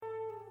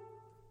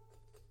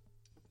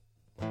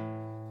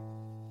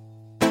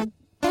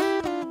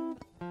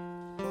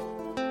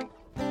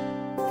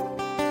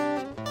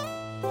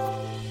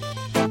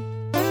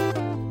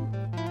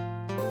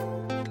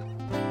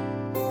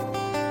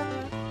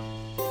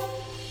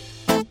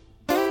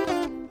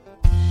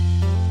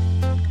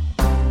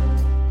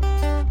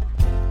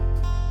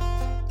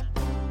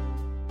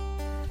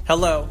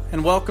Hello,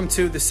 and welcome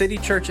to the City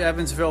Church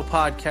Evansville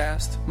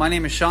podcast. My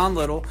name is Sean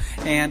Little,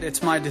 and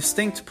it's my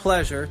distinct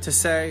pleasure to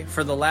say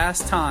for the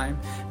last time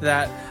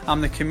that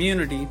I'm the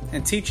community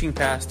and teaching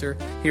pastor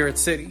here at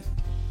City.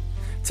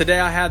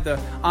 Today I had the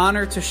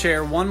honor to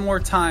share one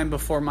more time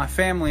before my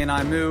family and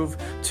I move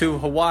to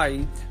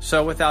Hawaii.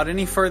 So without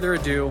any further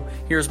ado,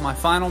 here's my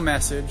final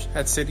message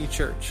at City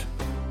Church.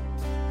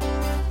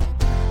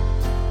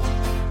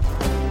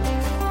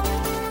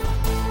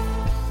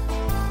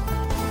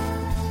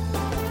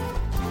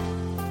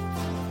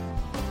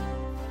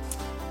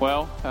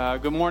 Well,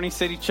 good morning,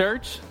 City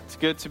Church. It's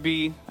good to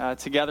be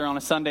together on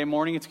a Sunday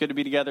morning. It's good to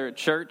be together at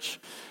church.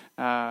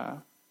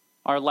 Our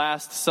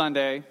last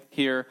Sunday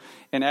here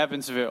in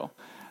Evansville.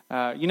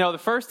 The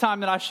first time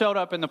that I showed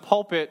up in the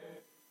pulpit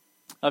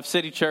of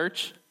City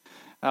Church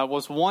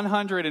was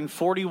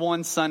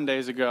 141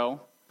 Sundays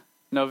ago,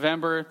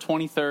 November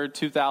 23rd,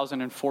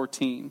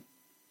 2014.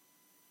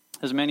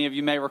 As many of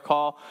you may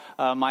recall,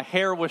 my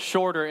hair was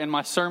shorter and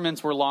my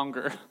sermons were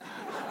longer.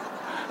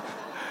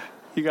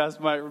 You guys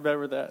might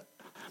remember that.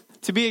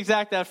 To be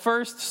exact, that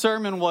first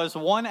sermon was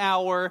 1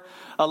 hour,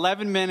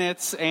 11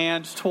 minutes,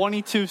 and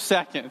 22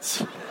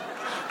 seconds.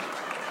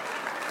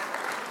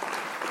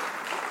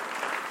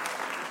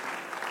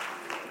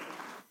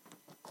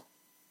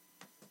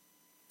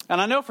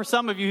 And I know for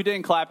some of you who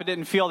didn't clap, it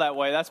didn't feel that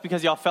way. That's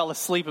because y'all fell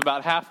asleep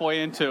about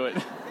halfway into it.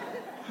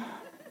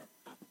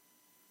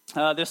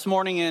 This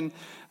morning, in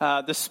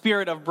the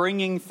spirit of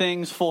bringing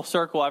things full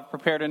circle, I've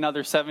prepared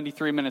another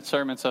 73-minute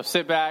sermon. So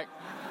sit back,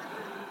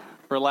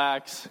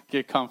 relax,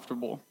 get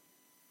comfortable.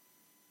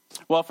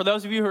 Well, for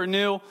those of you who are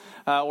new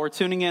or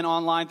tuning in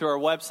online through our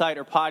website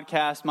or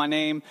podcast, my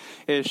name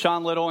is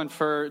Sean Little, and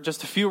for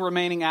just a few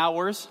remaining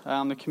hours,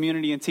 I'm the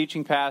community and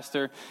teaching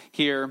pastor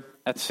here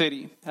at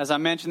City. As I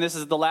mentioned, this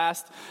is the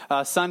last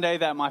Sunday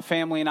that my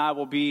family and I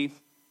will be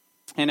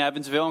in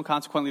Evansville, and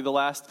consequently the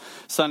last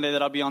Sunday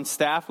that I'll be on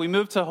staff. We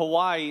moved to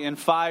Hawaii in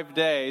 5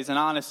 days, and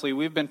honestly,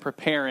 we've been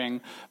preparing,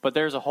 but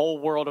there's a whole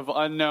world of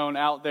unknown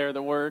out there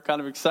that we're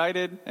kind of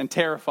excited and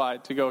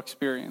terrified to go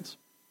experience.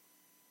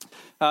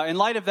 In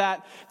light of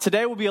that,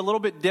 today will be a little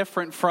bit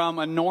different from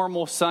a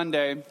normal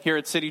Sunday here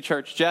at City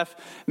Church. Jeff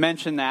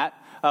mentioned that.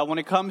 When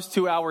it comes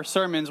to our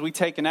sermons, we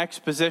take an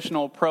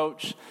expositional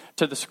approach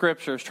to the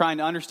scriptures, trying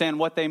to understand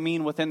what they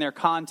mean within their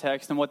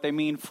context and what they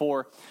mean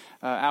for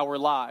our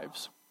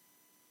lives.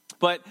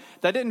 But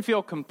that didn't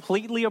feel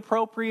completely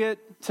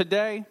appropriate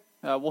today.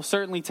 We'll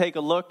certainly take a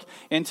look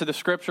into the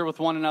scripture with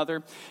one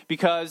another,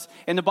 because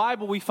in the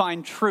Bible we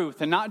find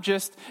truth, and not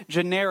just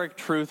generic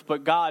truth,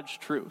 but God's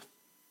truth.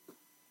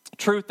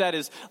 Truth that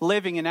is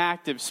living and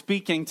active,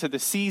 speaking to the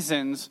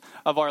seasons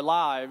of our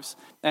lives,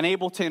 and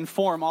able to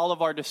inform all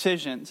of our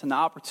decisions and the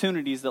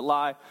opportunities that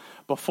lie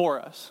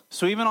before us.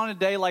 So even on a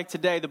day like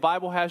today, the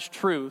Bible has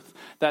truth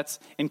that's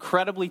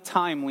incredibly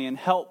timely and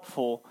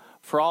helpful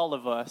for all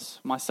of us,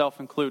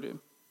 myself included.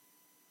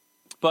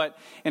 But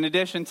in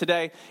addition,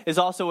 today is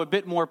also a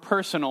bit more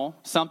personal,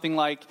 something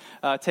like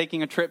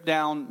taking a trip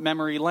down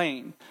memory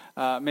lane,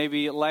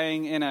 maybe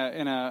laying in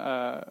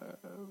a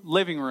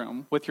living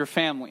room with your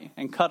family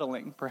and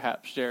cuddling,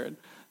 perhaps, Jared,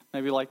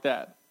 maybe like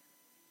that.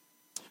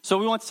 So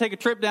we want to take a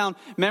trip down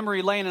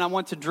memory lane, and I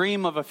want to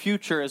dream of a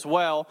future as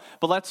well.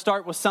 But let's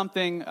start with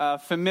something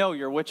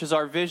familiar, which is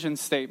our vision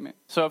statement.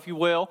 So if you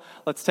will,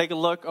 let's take a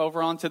look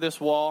over onto this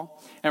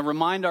wall and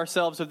remind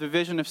ourselves of the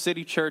vision of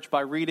City Church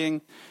by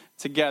reading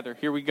together.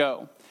 Here we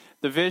go.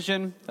 The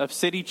vision of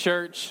City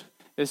Church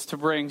is to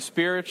bring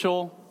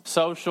spiritual,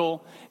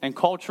 social, and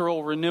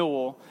cultural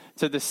renewal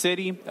to the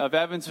city of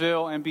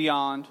Evansville and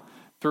beyond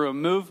through a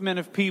movement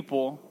of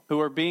people who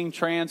are being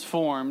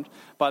transformed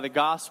by the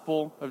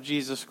gospel of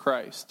Jesus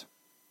Christ.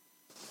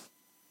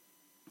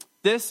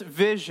 This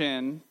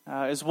vision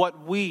is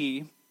what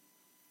we,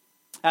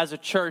 as a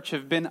church,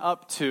 have been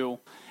up to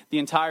the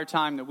entire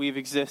time that we've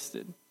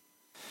existed.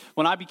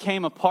 When I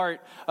became a part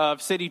of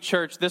City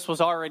Church, this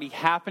was already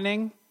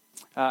happening.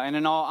 And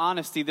in all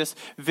honesty, this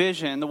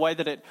vision, the way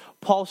that it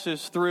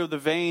pulses through the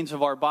veins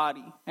of our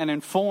body and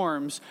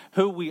informs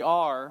who we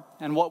are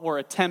and what we're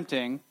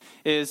attempting,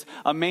 is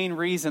a main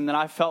reason that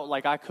I felt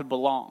like I could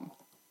belong.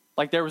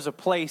 Like there was a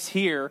place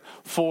here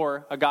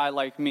for a guy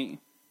like me.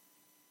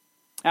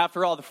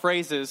 After all, the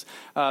phrases,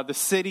 the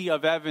city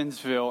of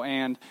Evansville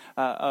and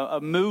a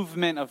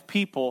movement of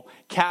people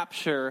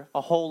capture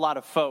a whole lot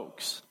of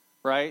folks,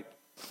 right?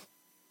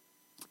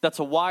 That's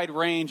a wide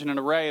range and an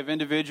array of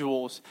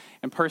individuals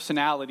and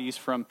personalities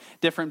from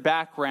different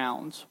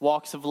backgrounds,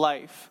 walks of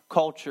life,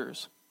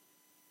 cultures.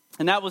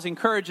 And that was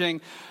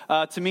encouraging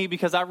to me,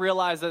 because I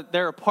realized that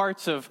there are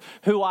parts of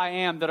who I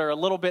am that are a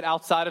little bit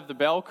outside of the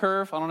bell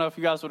curve. I don't know if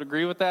you guys would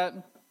agree with that.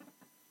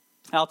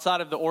 Outside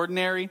of the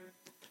ordinary.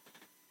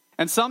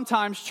 And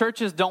sometimes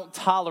churches don't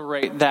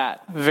tolerate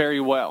that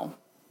very well.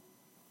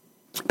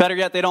 Better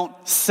yet, they don't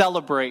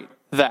celebrate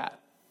that.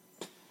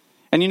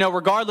 And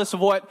regardless of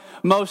what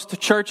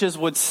most churches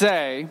would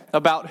say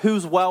about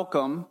who's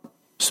welcome,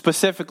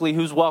 specifically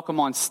who's welcome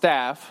on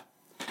staff,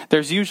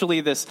 there's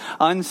usually this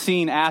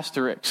unseen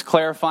asterisk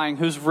clarifying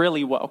who's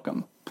really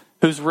welcome,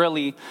 who's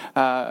really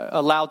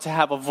allowed to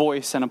have a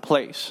voice and a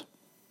place.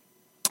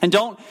 And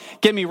don't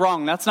get me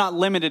wrong, that's not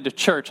limited to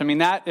church. I mean,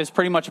 that is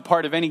pretty much a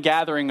part of any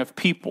gathering of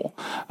people,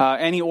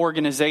 any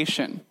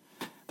organization.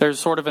 There's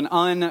sort of an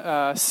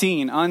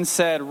unseen,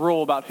 unsaid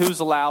rule about who's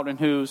allowed and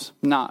who's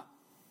not.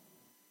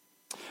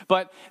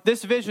 But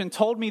this vision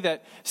told me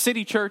that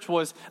City Church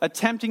was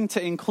attempting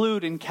to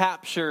include and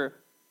capture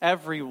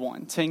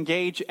everyone, to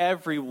engage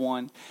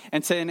everyone,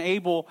 and to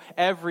enable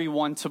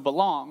everyone to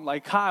belong.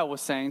 Like Kyle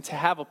was saying, to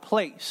have a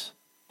place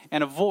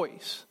and a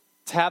voice,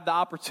 to have the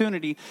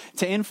opportunity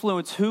to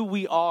influence who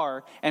we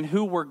are and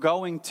who we're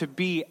going to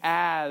be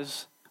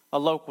as a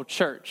local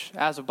church,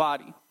 as a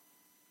body.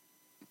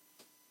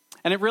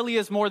 And it really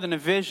is more than a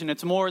vision.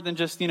 It's more than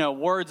just,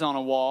 words on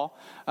a wall.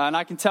 And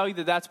I can tell you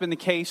that that's been the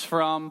case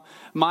from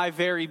my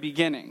very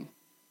beginning.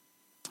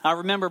 I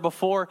remember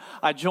before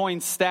I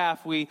joined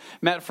staff, we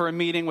met for a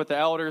meeting with the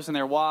elders and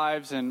their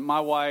wives and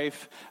my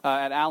wife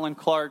at Alan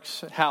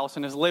Clark's house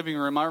in his living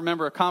room. I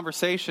remember a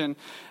conversation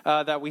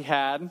that we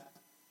had.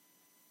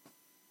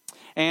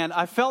 And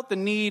I felt the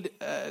need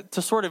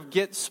to sort of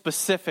get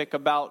specific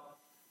about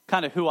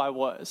kind of who I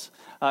was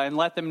and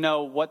let them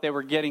know what they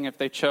were getting if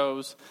they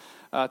chose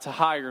to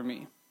hire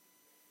me.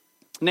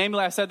 Namely,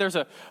 I said there's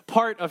a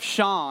part of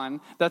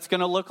Sean that's going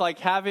to look like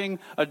having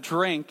a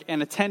drink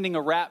and attending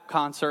a rap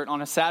concert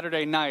on a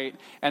Saturday night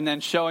and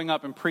then showing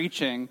up and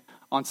preaching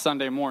on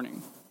Sunday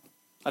morning.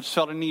 I just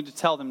felt a need to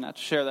tell them that,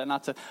 to share that,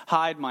 not to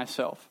hide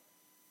myself.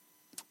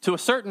 To a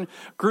certain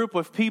group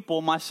of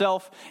people,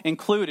 myself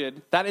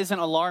included, that isn't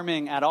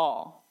alarming at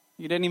all.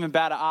 You didn't even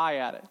bat an eye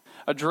at it.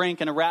 A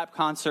drink and a rap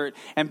concert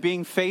and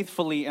being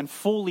faithfully and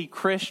fully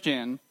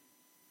Christian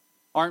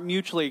aren't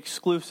mutually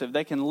exclusive.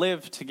 They can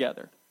live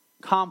together,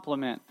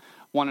 complement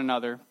one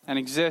another, and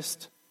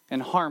exist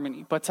in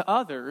harmony. But to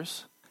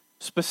others,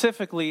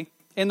 specifically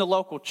in the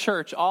local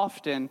church,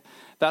 often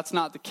that's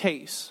not the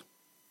case.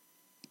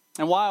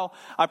 And while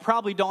I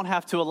probably don't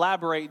have to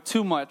elaborate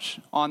too much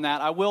on that,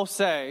 I will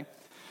say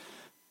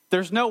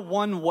there's no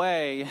one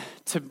way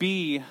to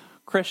be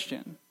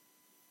Christian.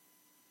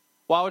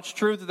 While it's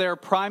true that there are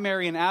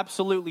primary and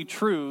absolutely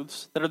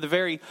truths that are the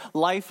very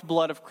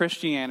lifeblood of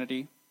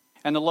Christianity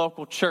and the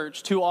local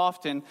church, too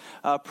often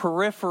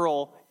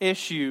peripheral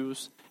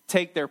issues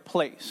take their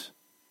place.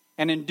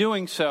 And in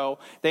doing so,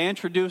 they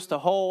introduced a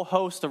whole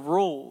host of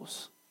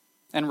rules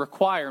and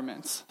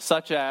requirements,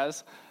 such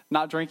as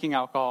not drinking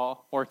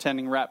alcohol or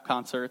attending rap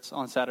concerts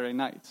on Saturday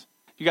nights.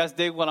 You guys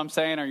dig what I'm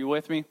saying? Are you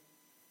with me?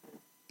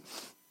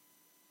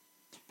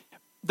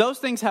 Those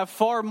things have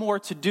far more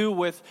to do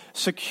with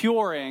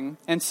securing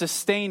and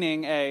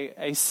sustaining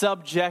a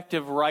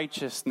subjective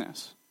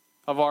righteousness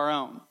of our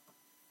own.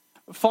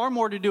 Far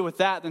more to do with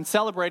that than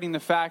celebrating the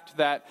fact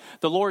that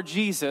the Lord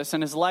Jesus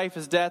and his life,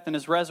 his death, and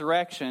his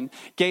resurrection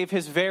gave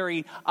his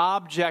very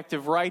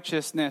objective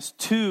righteousness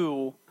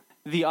to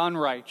the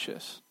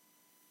unrighteous.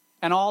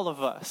 And all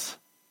of us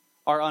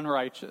are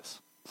unrighteous.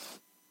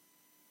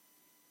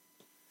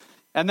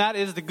 And that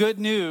is the good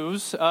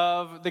news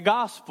of the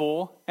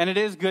gospel, and it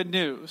is good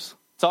news.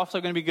 It's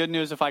also going to be good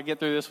news if I get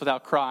through this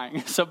without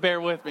crying, so bear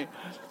with me.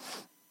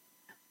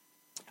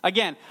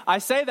 Again, I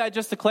say that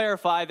just to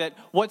clarify that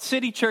what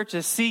City Church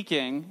is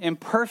seeking,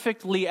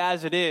 imperfectly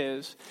as it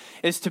is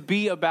to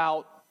be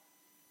about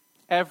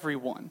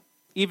everyone.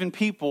 Even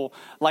people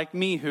like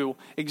me who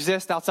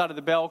exist outside of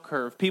the bell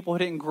curve, people who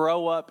didn't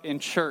grow up in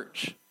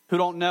church, who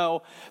don't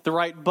know the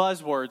right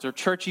buzzwords or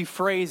churchy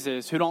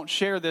phrases, who don't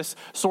share this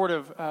sort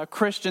of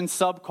Christian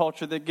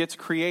subculture that gets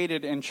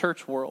created in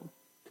church world.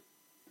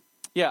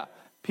 Yeah,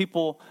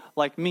 people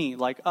like me,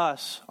 like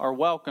us, are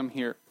welcome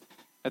here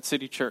at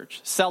City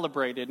Church,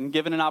 celebrated and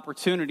given an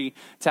opportunity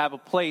to have a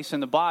place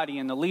in the body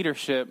and the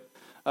leadership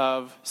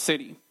of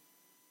City.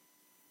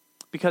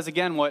 Because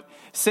again, what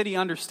City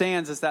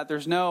understands is that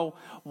there's no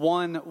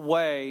one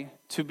way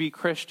to be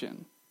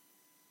Christian.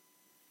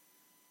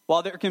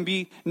 While there can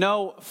be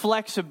no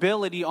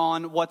flexibility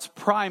on what's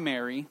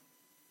primary,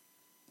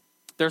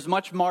 there's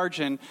much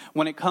margin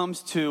when it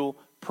comes to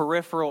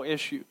peripheral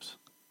issues.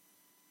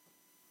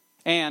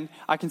 And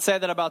I can say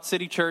that about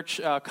City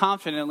Church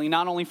confidently,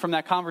 not only from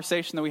that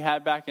conversation that we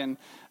had back in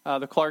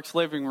the Clark's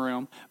living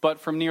room, but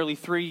from nearly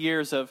 3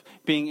 years of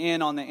being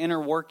in on the inner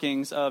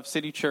workings of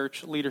City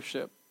Church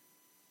leadership.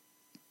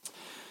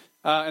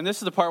 And this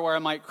is the part where I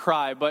might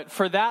cry, but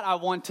for that I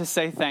want to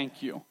say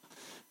thank you.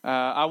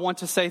 I want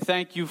to say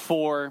thank you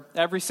for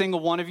every single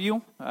one of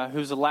you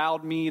who's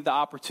allowed me the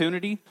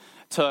opportunity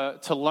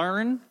to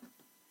learn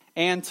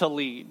and to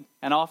lead.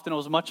 And often it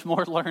was much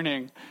more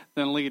learning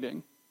than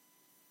leading.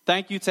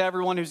 Thank you to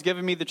everyone who's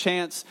given me the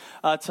chance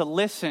to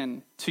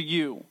listen to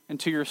you and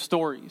to your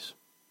stories,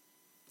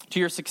 to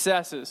your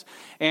successes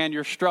and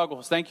your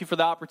struggles. Thank you for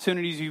the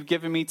opportunities you've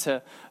given me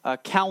to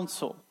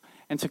counsel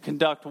and to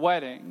conduct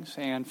weddings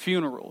and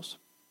funerals.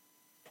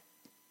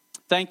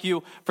 Thank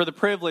you for the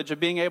privilege of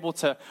being able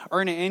to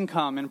earn an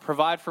income and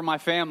provide for my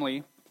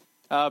family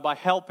by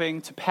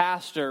helping to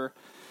pastor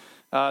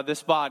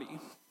this body.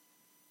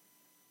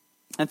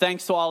 And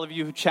thanks to all of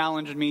you who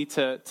challenged me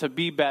to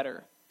be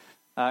better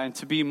and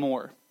to be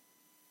more.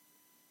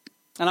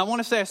 And I want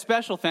to say a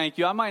special thank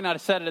you. I might not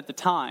have said it at the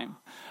time,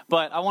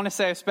 but I want to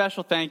say a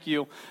special thank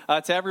you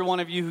to every one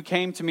of you who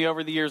came to me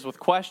over the years with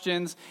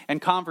questions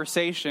and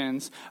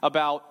conversations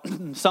about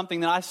something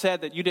that I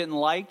said that you didn't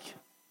like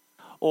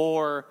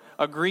or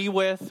agree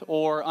with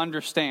or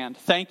understand.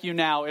 Thank you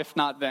now, if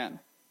not then.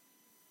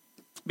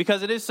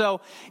 Because it is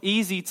so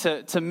easy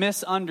to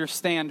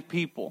misunderstand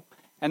people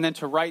and then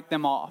to write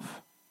them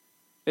off,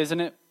 isn't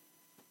it?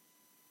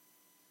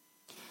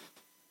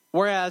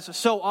 Whereas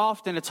so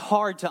often it's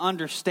hard to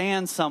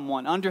understand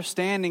someone.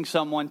 Understanding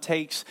someone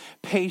takes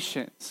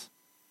patience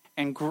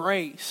and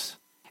grace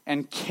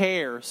and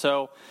care.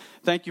 So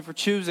thank you for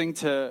choosing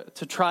to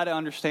try to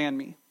understand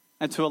me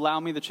and to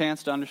allow me the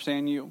chance to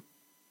understand you.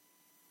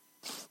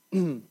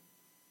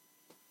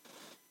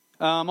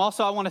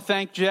 Also, I want to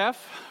thank Jeff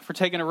for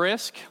taking a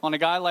risk on a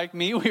guy like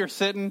me. We were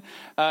sitting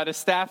at a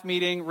staff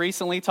meeting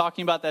recently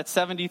talking about that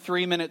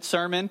 73-minute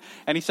sermon,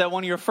 and he said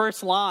one of your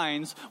first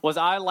lines was,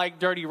 "I like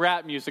dirty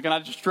rap music," and I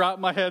just dropped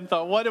my head and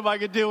thought, what am I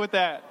going to do with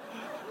that?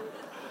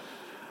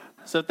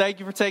 So thank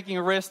you for taking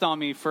a risk on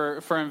me,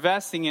 for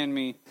investing in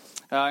me,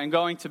 and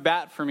going to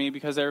bat for me,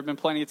 because there have been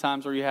plenty of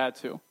times where you had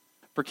to,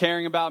 for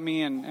caring about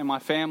me and my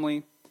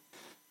family,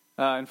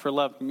 and for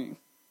loving me.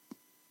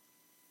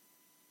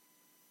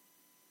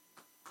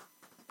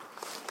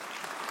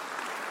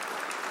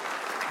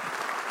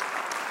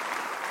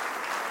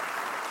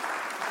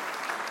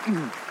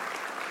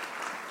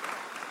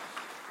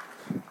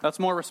 That's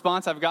more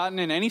response I've gotten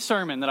in any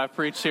sermon that I've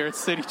preached here at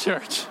City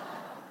Church.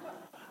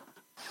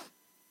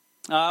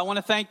 I want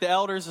to thank the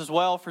elders as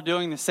well for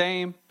doing the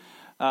same,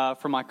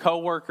 for my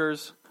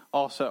co-workers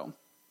also.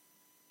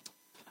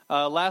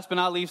 Last but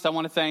not least, I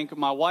want to thank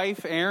my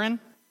wife, Erin.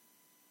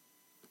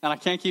 And I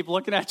can't keep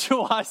looking at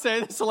you while I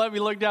say this, so let me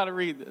look down and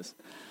read this.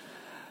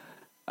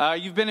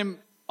 You've been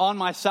on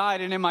my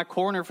side and in my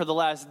corner for the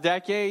last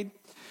decade.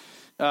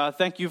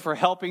 Thank you for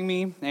helping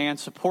me and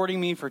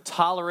supporting me, for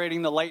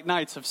tolerating the late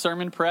nights of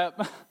sermon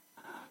prep,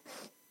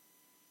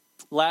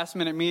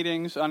 last-minute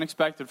meetings,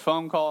 unexpected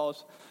phone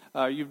calls.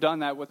 You've done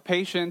that with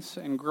patience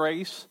and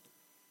grace.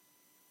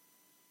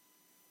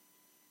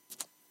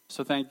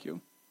 So thank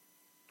you.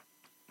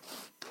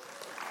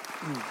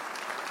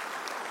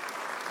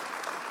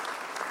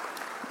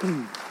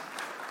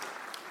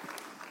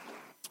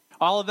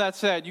 All of that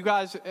said, you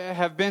guys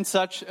have been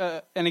such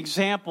an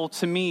example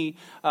to me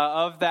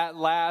of that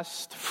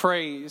last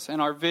phrase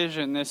and our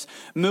vision, this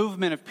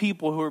movement of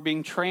people who are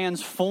being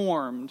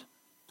transformed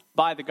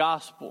by the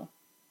gospel.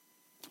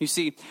 You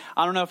see,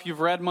 I don't know if you've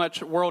read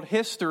much world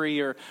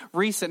history or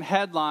recent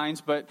headlines,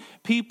 but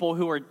people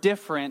who are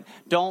different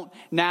don't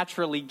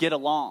naturally get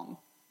along.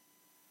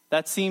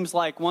 That seems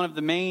like one of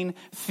the main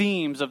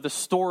themes of the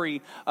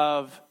story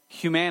of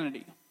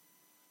humanity.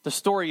 The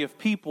story of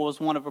people is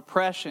one of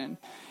oppression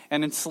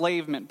and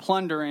enslavement,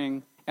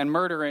 plundering and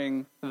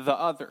murdering the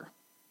other.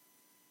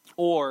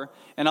 Or,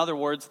 in other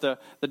words, the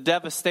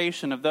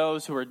devastation of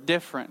those who are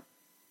different.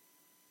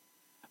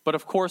 But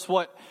of course,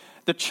 what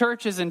the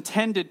church is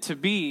intended to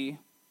be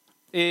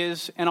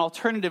is an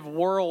alternative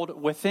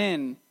world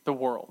within the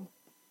world.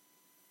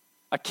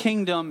 A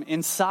kingdom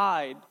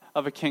inside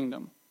of a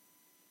kingdom,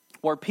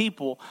 where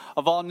people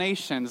of all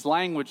nations,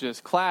 languages,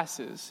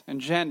 classes,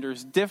 and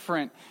genders,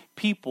 different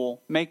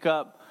people make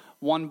up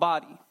one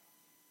body.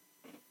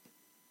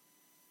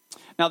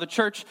 Now, the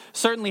church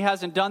certainly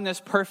hasn't done this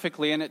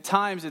perfectly, and at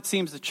times it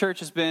seems the church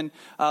has been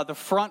the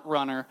front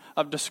runner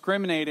of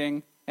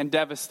discriminating and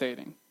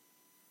devastating.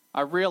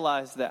 I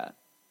realize that.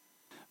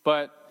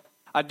 But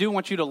I do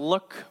want you to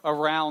look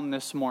around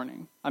this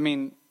morning. I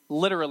mean,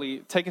 literally,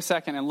 take a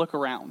second and look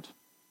around.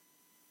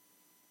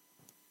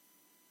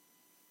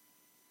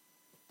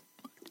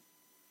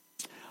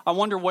 I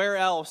wonder where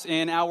else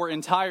in our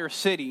entire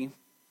city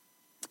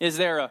is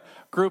there a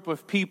group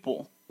of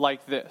people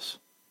like this?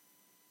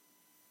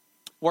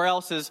 Where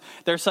else is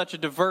there such a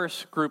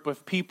diverse group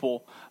of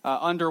people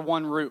under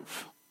one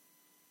roof,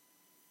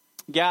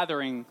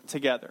 gathering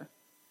together,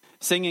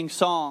 singing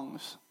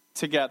songs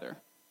together,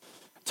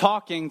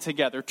 talking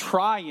together,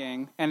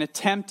 trying and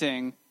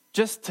attempting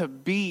just to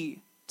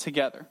be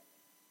together?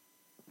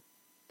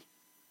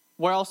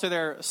 Where else are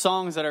there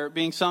songs that are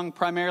being sung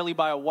primarily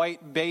by a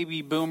white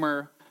baby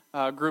boomer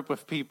group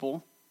of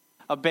people,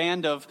 a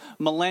band of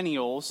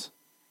millennials,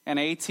 and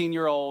an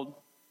 18-year-old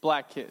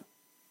black kid?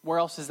 Where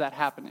else is that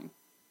happening?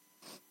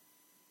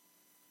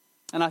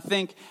 And I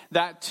think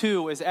that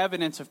too is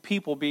evidence of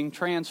people being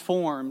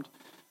transformed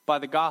by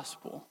the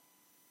gospel.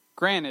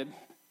 Granted,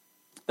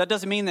 that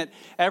doesn't mean that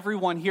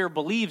everyone here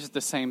believes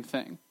the same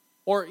thing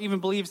or even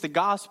believes the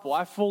gospel.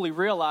 I fully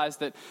realize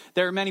that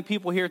there are many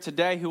people here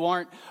today who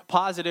aren't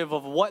positive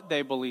of what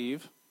they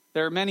believe.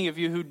 There are many of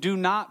you who do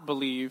not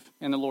believe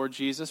in the Lord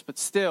Jesus, but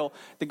still,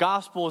 the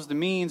gospel is the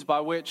means by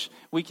which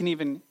we can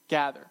even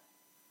gather,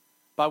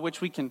 by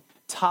which we can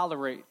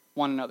tolerate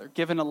one another,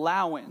 give an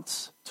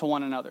allowance to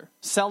one another,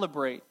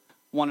 celebrate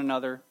one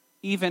another,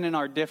 even in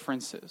our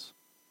differences.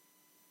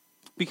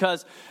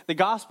 Because the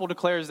gospel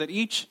declares that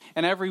each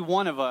and every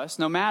one of us,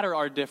 no matter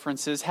our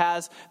differences,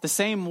 has the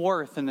same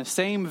worth and the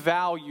same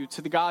value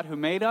to the God who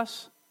made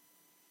us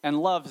and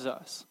loves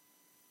us.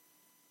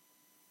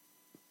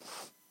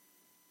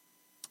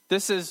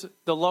 This is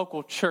the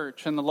local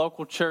church, and the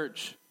local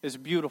church is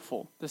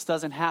beautiful. This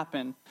doesn't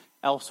happen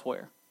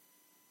elsewhere.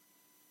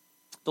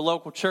 The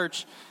local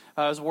church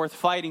is worth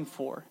fighting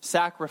for,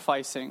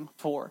 sacrificing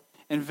for,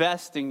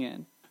 investing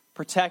in,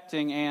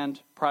 protecting, and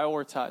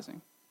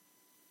prioritizing.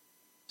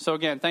 So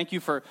again, thank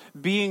you for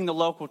being the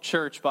local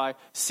church by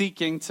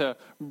seeking to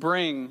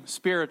bring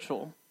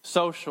spiritual,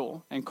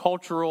 social, and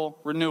cultural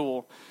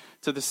renewal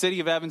to the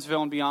city of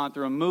Evansville and beyond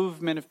through a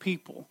movement of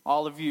people,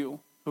 all of you,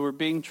 who are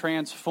being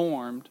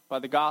transformed by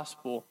the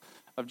gospel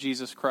of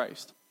Jesus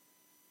Christ.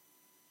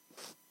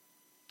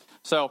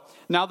 So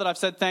now that I've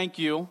said thank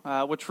you,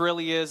 which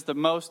really is the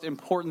most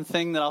important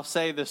thing that I'll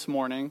say this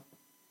morning,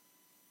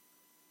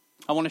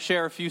 I want to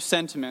share a few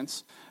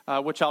sentiments,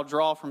 which I'll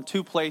draw from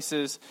two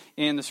places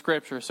in the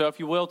Scripture. So if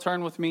you will,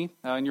 turn with me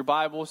in your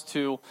Bibles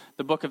to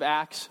the book of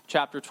Acts,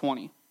 chapter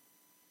 20.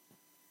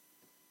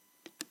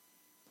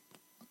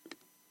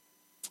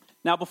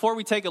 Now, before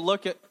we take a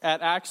look at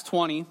Acts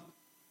 20,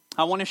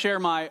 I want to share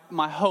my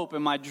hope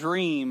and my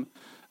dream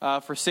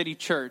for City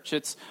Church.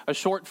 It's a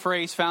short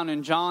phrase found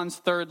in John's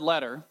third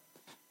letter.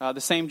 The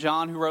same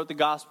John who wrote the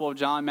Gospel of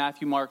John,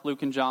 Matthew, Mark,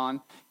 Luke, and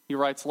John. He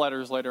writes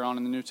letters later on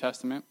in the New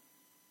Testament.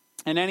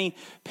 And any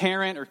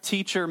parent or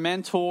teacher,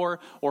 mentor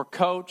or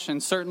coach,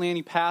 and certainly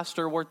any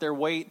pastor worth their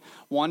weight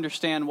will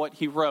understand what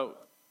he wrote.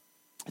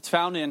 It's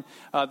found in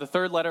the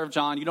third letter of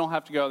John. You don't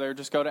have to go there.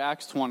 Just go to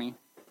Acts 20.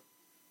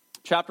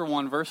 Chapter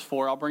 1, verse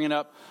 4. I'll bring it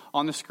up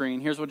on the screen.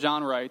 Here's what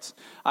John writes.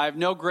 I have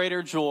no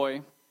greater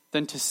joy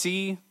than to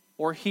see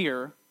or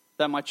hear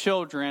that my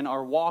children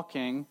are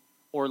walking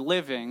or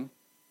living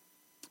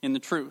in the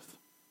truth.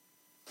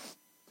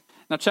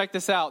 Now check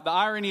this out. The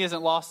irony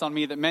isn't lost on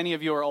me that many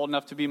of you are old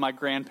enough to be my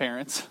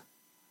grandparents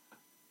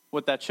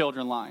with that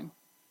children line,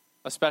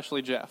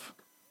 especially Jeff.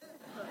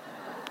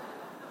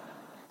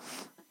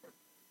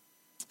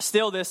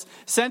 Still, this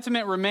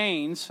sentiment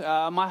remains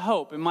my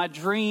hope and my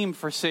dream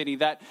for City,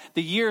 that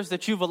the years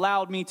that you've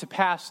allowed me to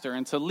pastor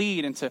and to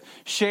lead and to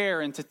share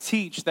and to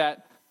teach,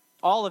 that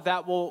all of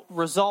that will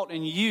result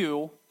in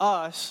you,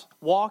 us,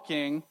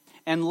 walking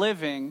and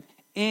living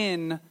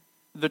in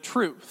the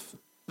truth,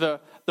 the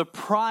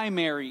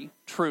primary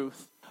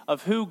truth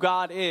of who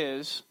God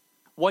is,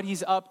 what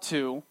He's up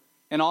to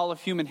in all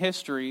of human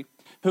history,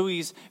 who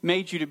He's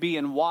made you to be,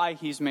 and why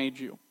He's made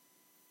you.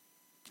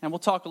 And we'll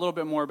talk a little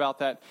bit more about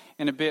that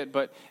in a bit,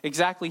 but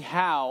exactly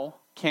how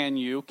can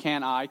you,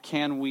 can I,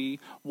 can we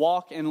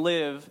walk and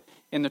live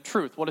in the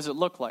truth? What does it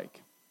look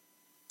like?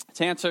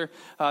 To answer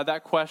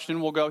that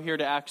question, we'll go here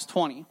to Acts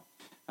 20,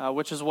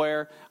 which is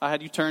where I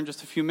had you turn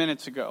just a few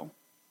minutes ago.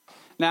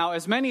 Now,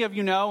 as many of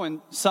you know, and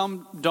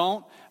some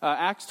don't,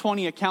 Acts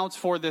 20 accounts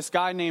for this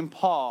guy named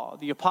Paul,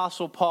 the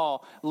Apostle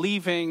Paul,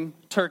 leaving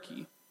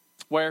Turkey,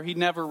 where he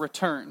never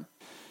returned.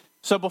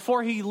 So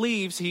before he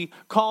leaves, he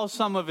calls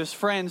some of his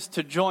friends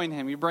to join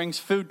him. He brings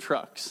food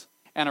trucks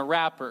and a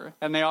rapper,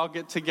 and they all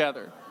get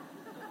together.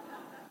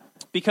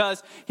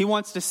 Because he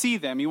wants to see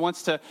them. He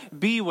wants to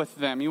be with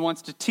them. He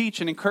wants to teach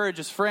and encourage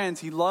his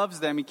friends. He loves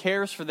them. He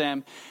cares for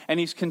them.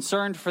 And he's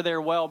concerned for their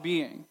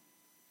well-being.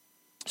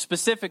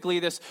 Specifically,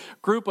 this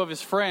group of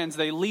his friends,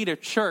 they lead a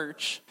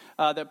church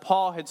that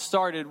Paul had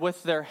started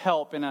with their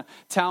help in a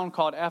town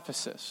called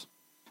Ephesus.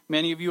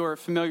 Many of you are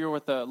familiar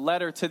with the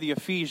letter to the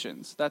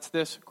Ephesians. That's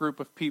this group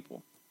of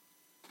people.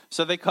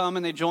 So they come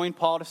and they join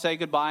Paul to say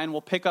goodbye, and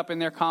we'll pick up in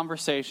their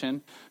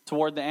conversation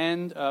toward the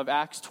end of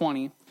Acts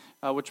 20,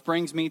 which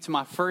brings me to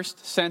my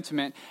first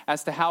sentiment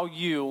as to how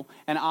you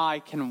and I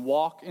can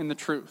walk in the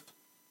truth.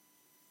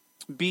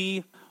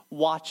 Be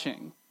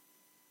watching.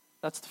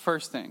 That's the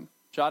first thing.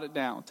 Jot it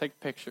down. Take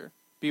a picture.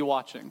 Be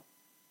watching.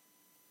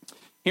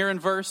 Here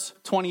in verse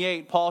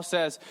 28, Paul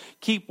says,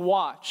 keep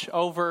watch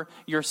over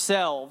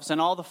yourselves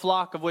and all the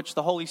flock of which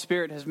the Holy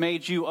Spirit has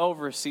made you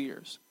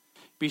overseers.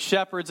 Be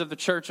shepherds of the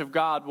church of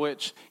God,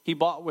 which he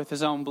bought with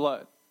his own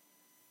blood.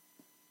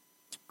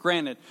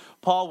 Granted,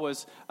 Paul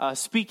was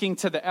speaking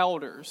to the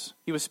elders.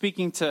 He was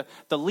speaking to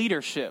the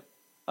leadership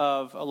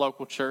of a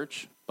local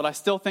church. But I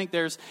still think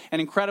there's an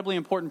incredibly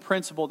important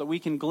principle that we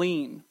can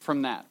glean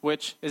from that,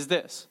 which is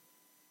this.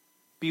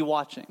 Be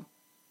watching.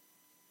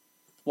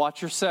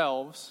 Watch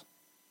yourselves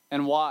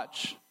and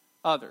watch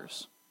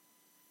others.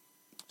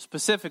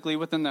 Specifically,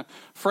 within the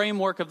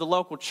framework of the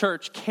local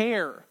church,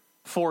 care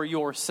for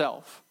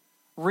yourself.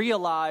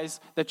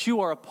 Realize that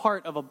you are a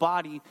part of a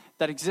body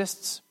that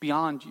exists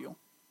beyond you.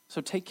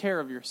 So take care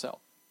of yourself.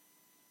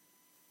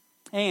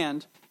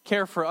 And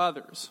care for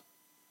others,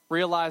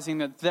 realizing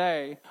that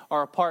they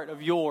are a part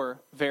of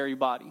your very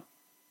body.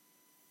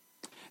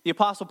 The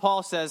Apostle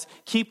Paul says,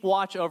 keep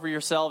watch over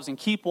yourselves and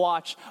keep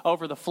watch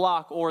over the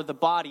flock or the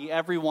body,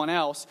 everyone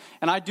else.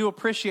 And I do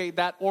appreciate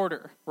that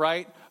order,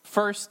 right?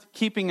 First,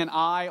 keeping an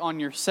eye on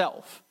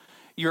yourself,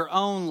 your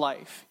own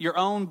life, your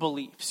own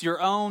beliefs,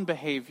 your own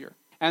behavior.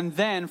 And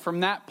then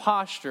from that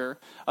posture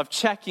of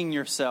checking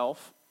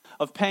yourself,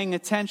 of paying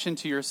attention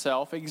to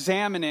yourself,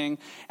 examining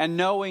and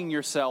knowing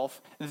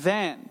yourself,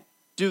 then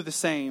do the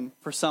same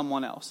for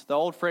someone else. The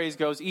old phrase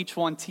goes, each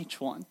one teach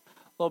one.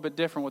 A little bit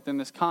different within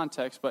this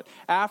context, but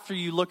after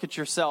you look at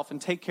yourself and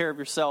take care of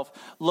yourself,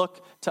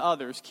 look to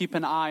others. Keep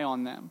an eye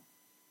on them.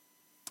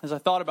 As I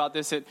thought about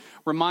this, it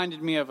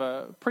reminded me of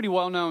a pretty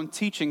well-known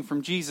teaching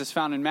from Jesus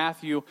found in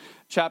Matthew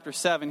chapter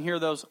 7. Hear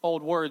those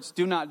old words,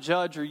 do not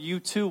judge or you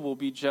too will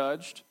be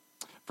judged.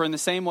 For in the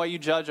same way you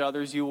judge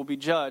others, you will be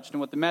judged.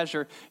 And with the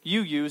measure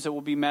you use, it will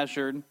be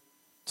measured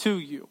to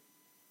you.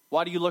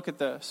 Why do you look at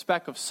the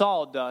speck of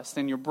sawdust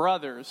in your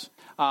brother's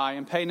eye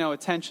and pay no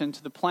attention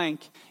to the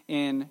plank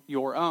in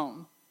your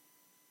own?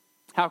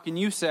 How can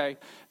you say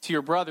to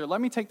your brother,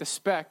 let me take the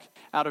speck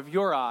out of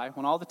your eye,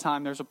 when all the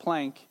time there's a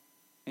plank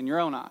in your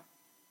own eye?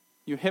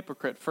 You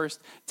hypocrite, first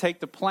take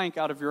the plank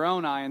out of your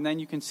own eye, and then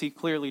you can see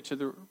clearly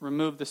to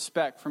remove the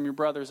speck from your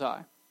brother's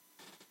eye.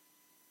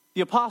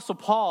 The Apostle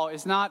Paul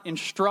is not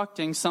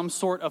instructing some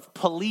sort of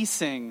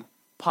policing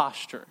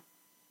posture.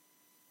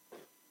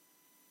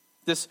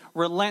 This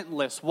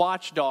relentless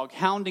watchdog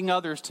hounding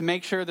others to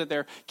make sure that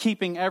they're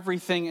keeping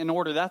everything in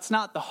order. That's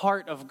not the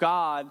heart of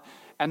God,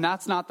 and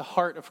that's not the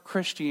heart of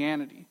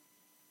Christianity.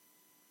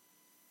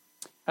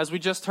 As we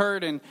just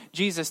heard in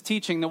Jesus'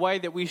 teaching, the way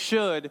that we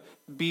should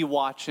be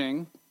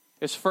watching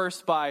is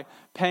first by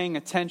paying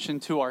attention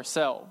to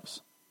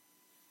ourselves.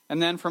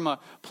 And then from a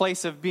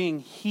place of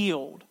being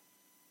healed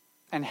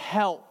and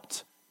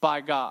helped by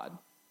God,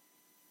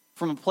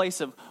 from a place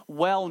of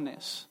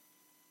wellness,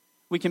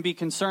 we can be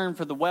concerned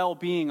for the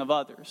well-being of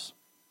others.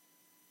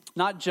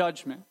 Not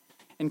judgment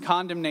and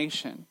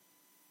condemnation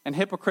and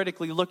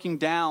hypocritically looking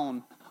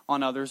down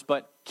on others,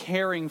 but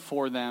caring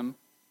for them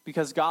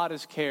because God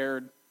has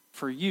cared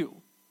for you,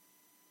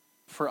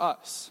 for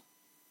us,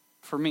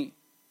 for me.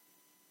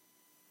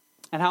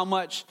 And how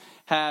much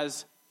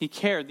has He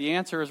cared? The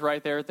answer is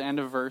right there at the end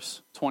of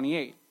verse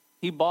 28.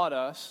 He bought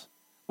us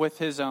with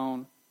His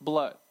own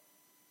blood.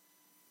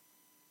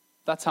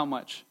 That's how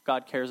much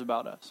God cares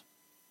about us.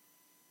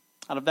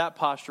 Out of that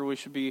posture, we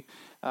should be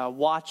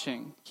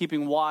watching,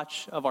 keeping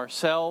watch of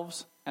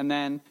ourselves, and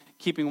then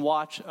keeping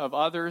watch of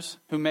others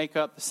who make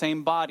up the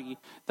same body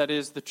that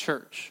is the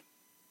church.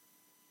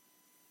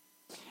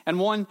 And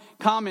one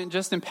comment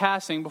just in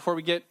passing before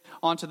we get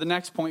on to the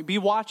next point. Be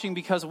watching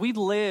because we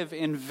live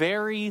in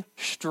very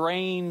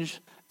strange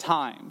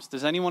times.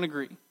 Does anyone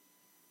agree?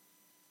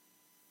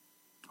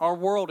 Our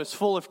world is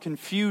full of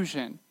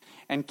confusion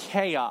and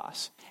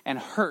chaos and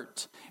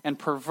hurt and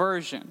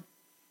perversion.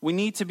 We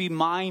need to be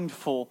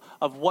mindful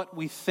of what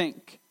we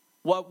think,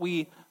 what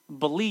we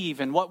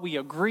believe, and what we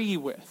agree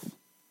with.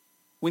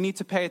 We need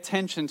to pay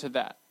attention to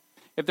that.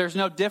 If there's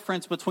no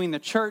difference between the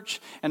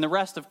church and the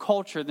rest of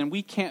culture, then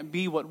we can't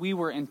be what we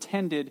were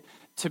intended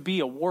to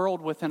be, a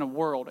world within a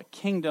world, a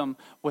kingdom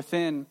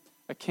within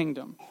a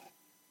kingdom.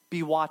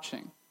 Be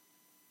watching.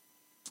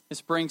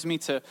 This brings me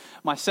to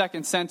my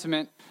second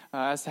sentiment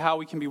as to how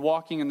we can be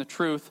walking in the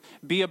truth.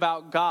 Be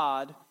about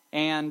God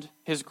and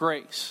His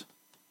grace.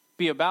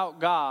 Be about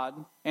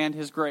God and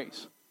His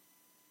grace.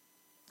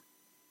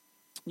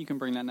 You can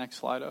bring that next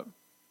slide up.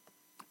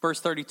 Verse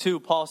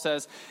 32, Paul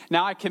says,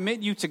 now I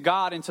commit you to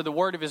God and to the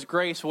word of His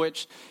grace,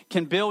 which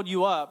can build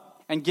you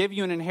up and give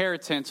you an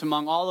inheritance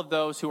among all of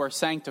those who are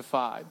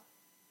sanctified.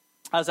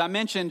 As I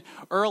mentioned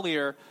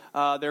earlier,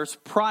 there's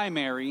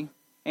primary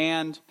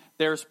and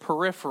there's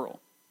peripheral.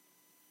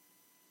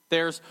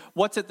 There's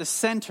what's at the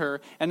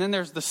center, and then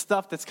there's the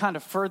stuff that's kind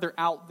of further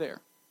out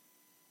there.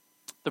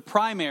 The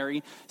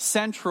primary,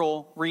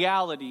 central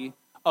reality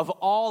of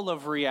all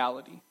of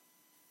reality.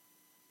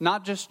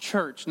 Not just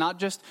church, not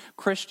just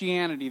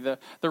Christianity.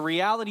 The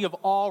reality of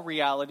all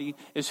reality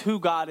is who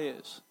God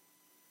is.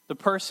 The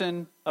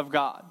person of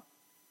God.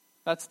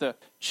 That's the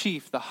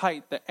chief, the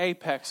height, the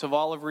apex of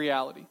all of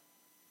reality.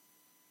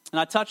 And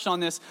I touched on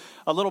this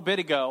a little bit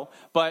ago,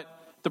 but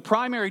the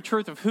primary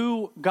truth of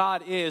who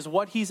God is,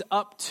 what He's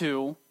up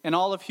to in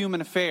all of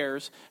human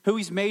affairs, who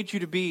He's made you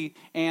to be,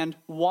 and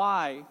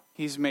why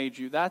He's made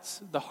you.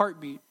 That's the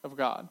heartbeat of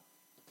God.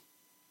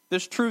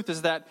 This truth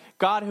is that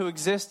God, who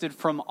existed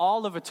from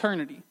all of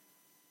eternity,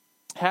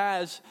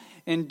 has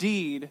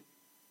indeed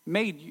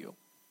made you.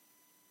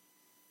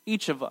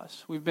 Each of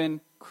us, we've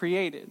been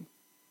created.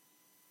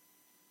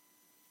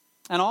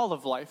 And all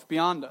of life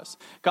beyond us.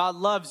 God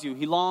loves you.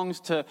 He longs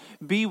to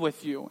be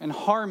with you in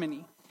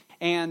harmony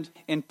and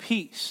in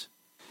peace.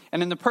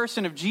 And in the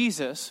person of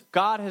Jesus,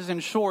 God has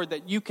ensured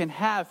that you can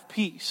have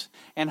peace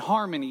and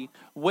harmony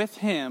with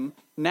Him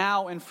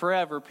now and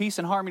forever. Peace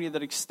and harmony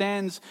that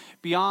extends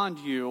beyond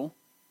you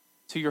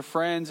to your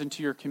friends and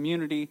to your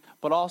community,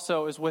 but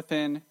also is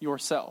within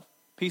yourself.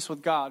 Peace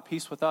with God,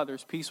 peace with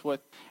others, peace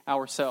with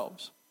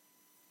ourselves.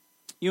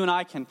 You and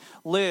I can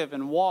live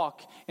and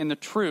walk in the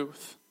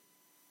truth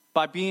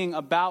by being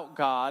about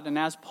God, and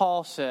as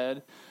Paul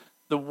said,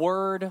 the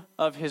word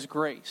of His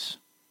grace.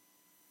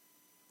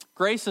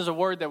 Grace is a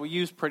word that we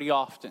use pretty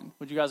often.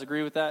 Would you guys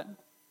agree with that?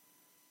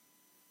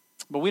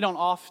 But we don't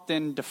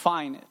often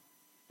define it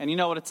And you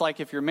know what it's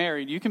like if you're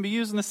married. You can be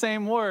using the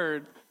same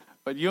word,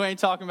 but you ain't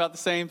talking about the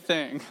same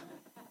thing.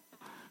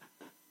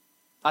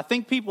 I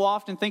think people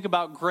often think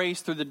about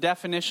grace through the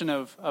definition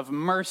of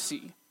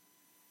mercy.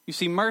 You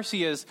see,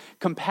 mercy is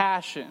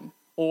compassion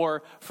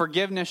or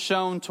forgiveness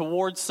shown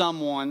towards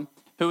someone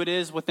who it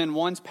is within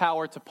one's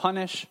power to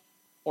punish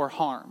or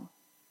harm.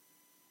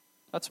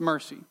 That's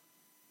mercy.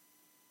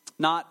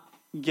 Not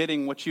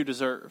getting what you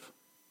deserve.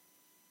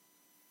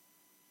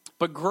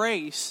 But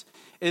grace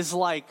is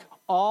like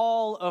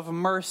all of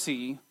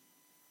mercy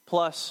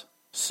plus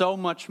so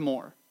much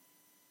more.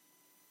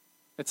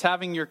 It's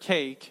having your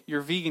cake, your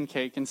vegan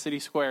cake in City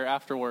Square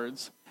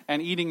afterwards,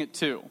 and eating it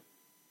too.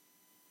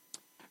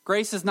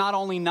 Grace is not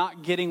only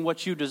not getting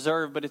what you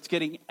deserve, but it's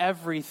getting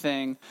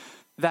everything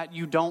that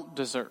you don't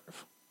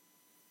deserve.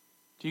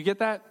 Do you get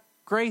that?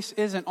 Grace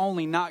isn't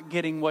only not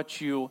getting what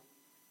you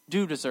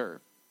do deserve,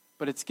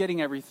 but it's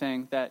getting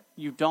everything that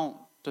you don't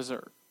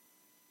deserve.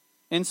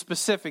 In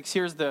specifics,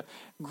 here's the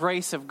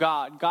grace of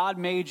God. God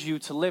made you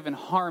to live in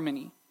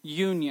harmony,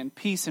 union,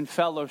 peace, and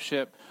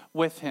fellowship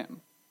with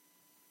Him,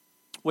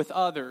 with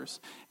others,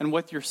 and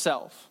with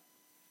yourself.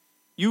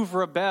 You've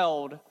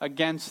rebelled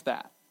against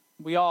that.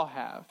 We all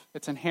have.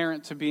 It's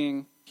inherent to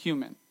being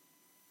human.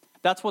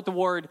 That's what the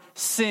word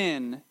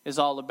sin is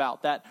all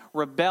about, that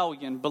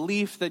rebellion,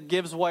 belief that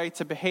gives way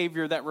to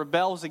behavior that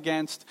rebels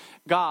against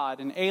God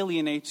and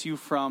alienates you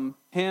from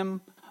Him,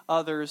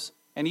 others,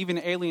 and even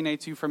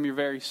alienates you from your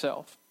very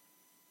self.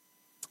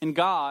 And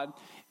God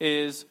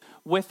is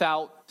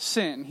without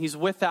sin. He's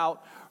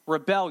without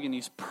rebellion.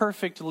 He's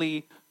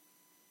perfectly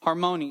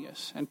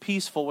harmonious and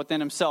peaceful within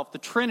Himself. The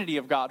Trinity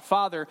of God,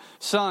 Father,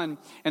 Son,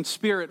 and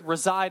Spirit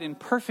reside in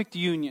perfect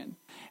union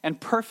and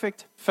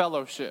perfect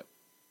fellowship.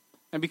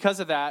 And because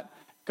of that,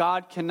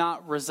 God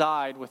cannot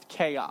reside with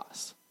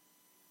chaos,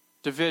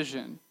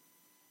 division,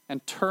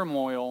 and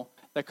turmoil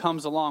that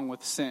comes along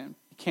with sin.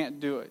 You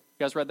can't do it.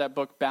 You guys read that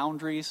book,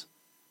 Boundaries?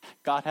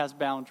 God has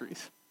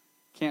boundaries.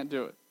 Can't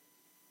do it.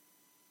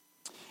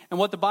 And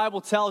what the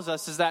Bible tells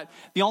us is that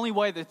the only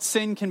way that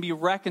sin can be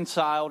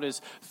reconciled is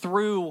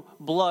through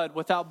blood.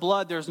 Without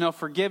blood, there's no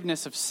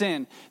forgiveness of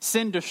sin.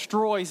 Sin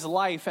destroys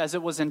life as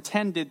it was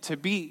intended to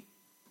be.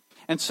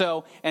 And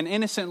so an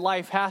innocent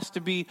life has to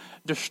be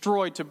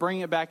destroyed to bring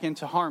it back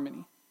into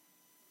harmony.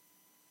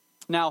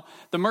 Now,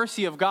 the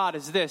mercy of God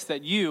is this,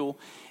 that you,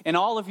 in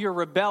all of your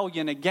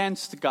rebellion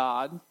against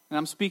God, and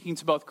I'm speaking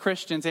to both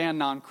Christians and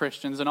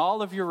non-Christians, in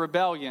all of your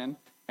rebellion,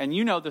 and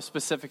you know the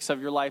specifics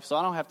of your life, so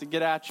I don't have to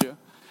get at you,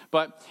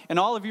 but in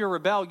all of your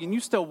rebellion,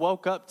 you still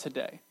woke up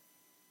today.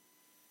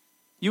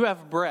 You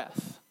have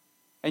breath,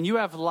 and you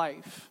have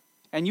life,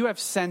 and you have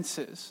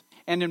senses,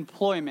 and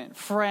employment,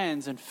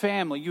 friends and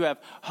family. You have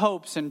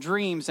hopes and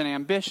dreams and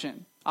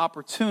ambition,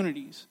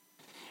 opportunities.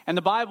 And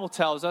the Bible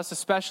tells us,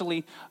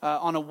 especially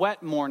on a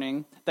wet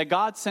morning, that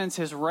God sends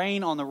His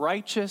rain on the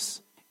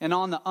righteous and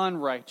on the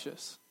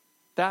unrighteous.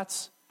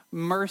 That's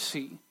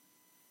mercy,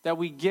 that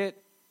we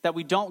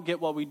don't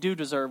get what we do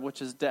deserve,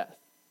 which is death.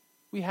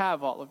 We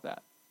have all of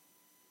that.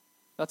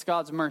 That's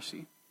God's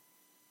mercy.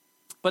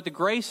 But the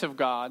grace of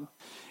God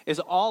is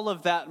all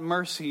of that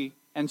mercy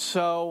and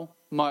so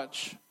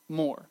much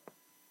more.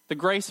 The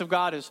grace of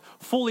God is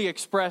fully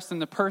expressed in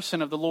the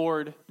person of the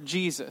Lord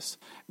Jesus.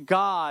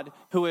 God,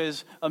 who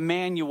is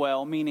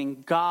Emmanuel,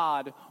 meaning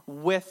God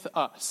with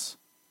us.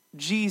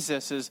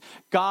 Jesus is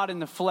God in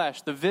the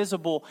flesh, the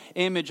visible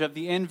image of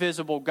the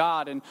invisible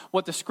God. And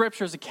what the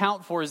scriptures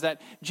account for is that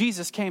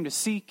Jesus came to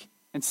seek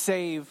and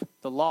save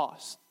the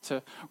lost,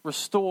 to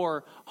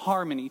restore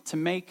harmony, to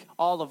make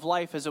all of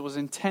life as it was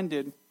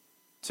intended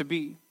to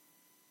be.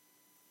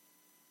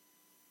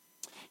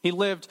 He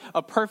lived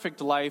a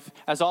perfect life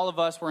as all of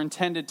us were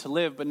intended to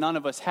live, but none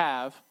of us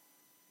have.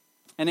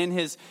 And in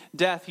His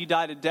death, He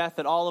died a death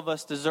that all of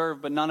us deserve,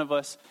 but none of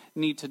us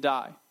need to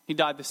die. He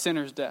died the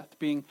sinner's death,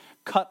 being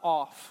cut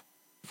off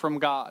from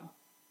God.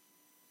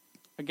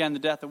 Again, the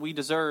death that we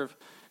deserve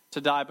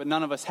to die, but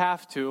none of us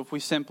have to if we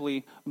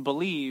simply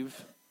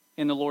believe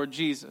in the Lord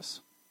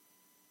Jesus.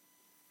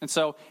 And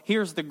so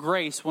here's the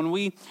grace. When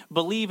we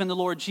believe in the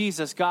Lord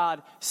Jesus,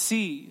 God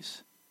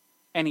sees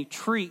and He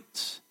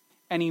treats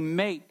and He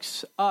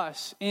makes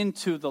us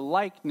into the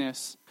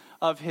likeness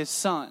of His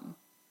Son.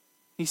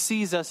 He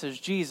sees us as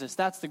Jesus.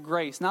 That's the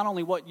grace. Not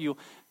only what you,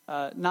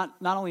 not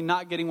only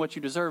not getting what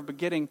you deserve, but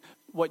getting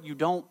what you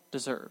don't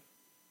deserve.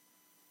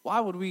 Why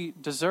would we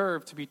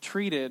deserve to be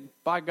treated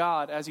by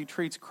God as He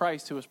treats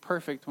Christ, who is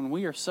perfect, when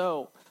we are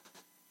so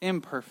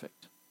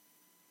imperfect?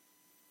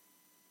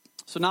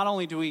 So not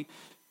only do we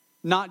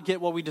not get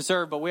what we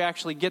deserve, but we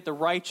actually get the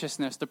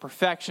righteousness, the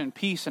perfection,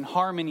 peace, and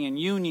harmony, and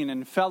union,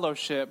 and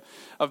fellowship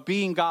of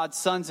being God's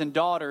sons and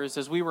daughters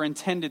as we were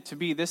intended to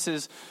be. This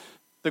is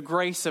the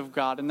grace of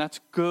God, and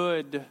that's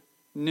good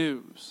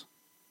news.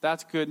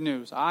 That's good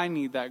news. I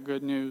need that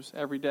good news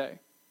every day.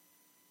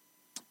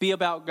 Be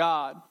about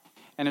God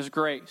and His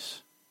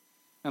grace.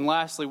 And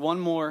lastly, one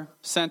more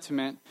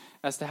sentiment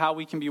as to how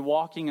we can be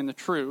walking in the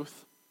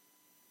truth.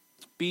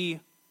 Be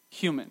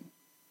human.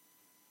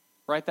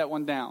 Write that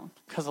one down,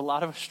 because a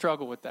lot of us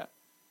struggle with that.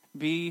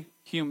 Be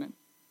human.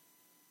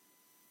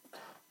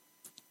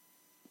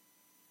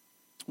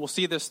 We'll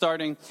see this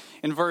starting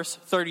in verse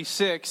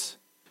 36.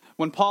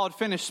 When Paul had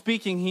finished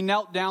speaking, he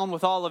knelt down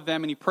with all of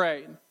them and he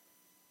prayed.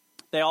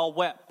 They all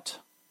wept.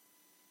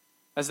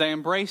 As they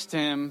embraced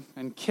him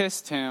and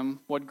kissed him,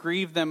 what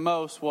grieved them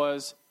most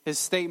was his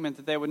statement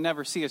that they would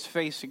never see his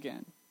face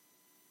again.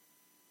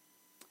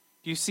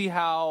 Do you see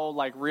how,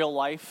 real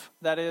life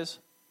that is?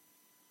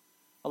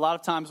 A lot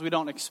of times we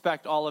don't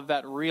expect all of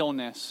that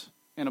realness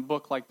in a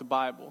book like the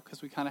Bible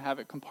because we kind of have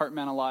it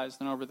compartmentalized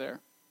and over there.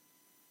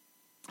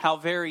 How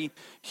very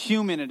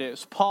human it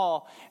is.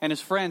 Paul and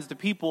his friends, the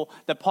people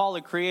that Paul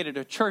had created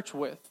a church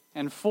with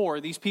and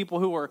for, these people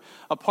who were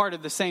a part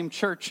of the same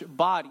church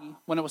body,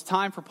 when it was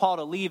time for Paul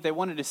to leave, they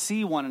wanted to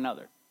see one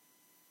another.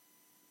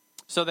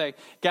 So they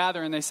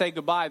gather and they say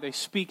goodbye, they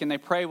speak and they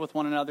pray with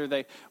one another,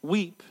 they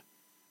weep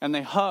and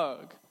they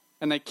hug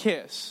and they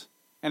kiss.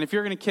 And if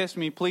you're going to kiss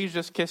me, please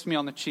just kiss me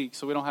on the cheek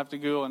so we don't have to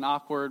do an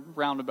awkward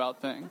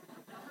roundabout thing.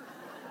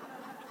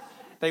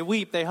 They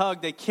weep, they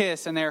hug, they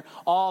kiss, and they're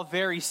all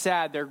very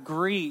sad. They're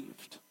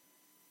grieved.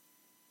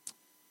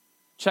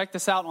 Check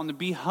this out on the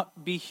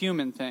be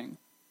human thing.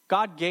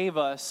 God gave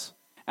us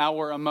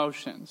our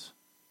emotions.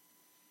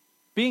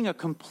 Being a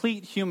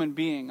complete human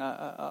being,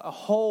 a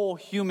whole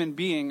human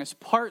being, is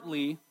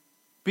partly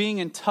being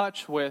in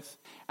touch with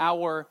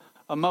our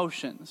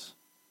emotions.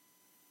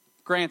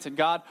 Granted,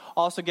 God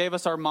also gave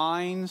us our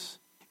minds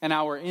and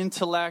our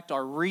intellect,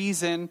 our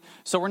reason.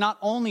 So we're not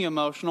only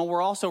emotional,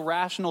 we're also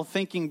rational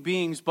thinking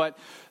beings, but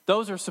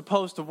those are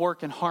supposed to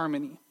work in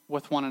harmony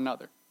with one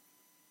another.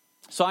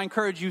 So I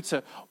encourage you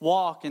to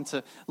walk and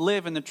to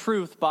live in the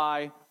truth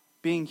by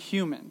being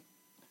human.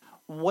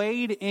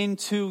 Wade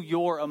into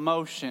your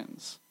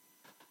emotions.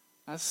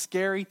 That's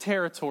scary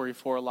territory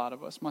for a lot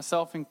of us,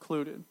 myself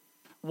included.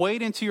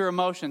 Wade into your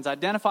emotions.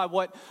 Identify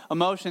what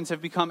emotions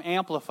have become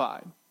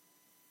amplified,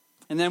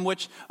 and then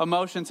which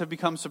emotions have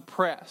become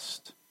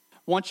suppressed.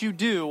 Once you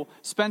do,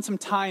 spend some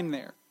time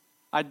there.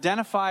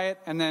 Identify it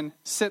and then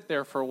sit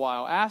there for a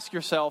while. Ask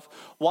yourself,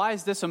 why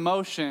has this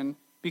emotion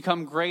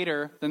become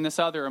greater than this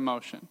other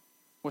emotion,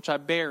 which I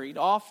buried?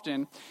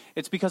 Often,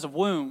 it's because of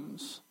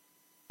wounds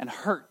and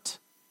hurt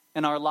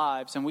in our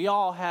lives. And we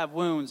all have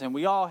wounds and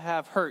we all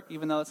have hurt,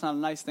 even though it's not a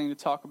nice thing to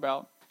talk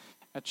about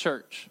at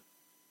church.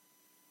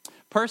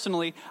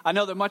 Personally, I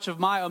know that much of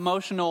my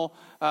emotional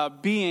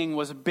being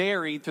was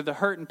buried through the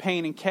hurt and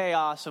pain and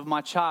chaos of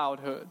my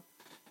childhood.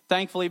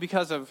 Thankfully,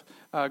 because of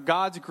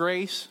God's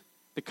grace,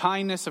 the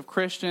kindness of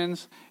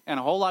Christians, and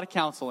a whole lot of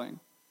counseling,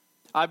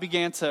 I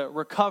began to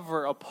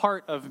recover a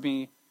part of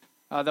me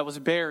that was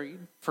buried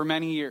for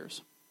many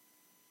years.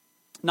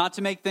 Not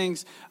to make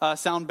things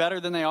sound better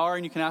than they are,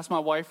 and you can ask my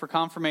wife for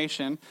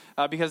confirmation,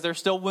 because there's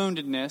still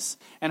woundedness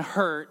and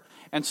hurt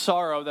and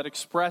sorrow that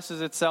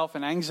expresses itself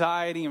in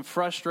anxiety and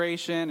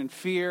frustration and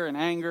fear and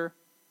anger.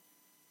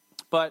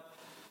 But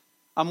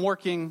I'm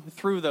working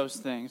through those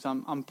things.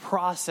 I'm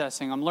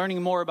processing. I'm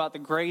learning more about the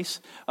grace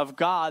of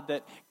God,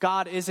 that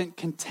God isn't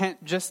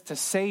content just to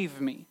save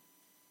me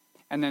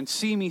and then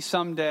see me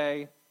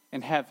someday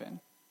in heaven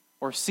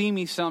or see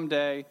me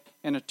someday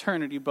in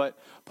eternity. But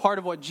part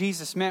of what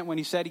Jesus meant when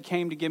he said he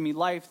came to give me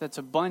life that's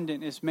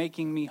abundant is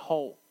making me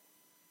whole.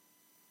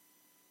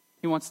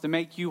 He wants to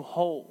make you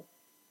whole,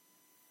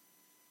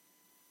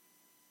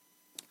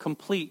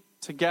 complete,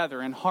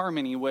 together, in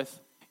harmony with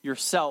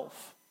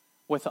yourself,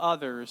 with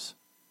others,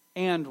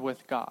 and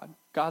with God.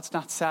 God's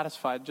not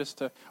satisfied just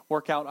to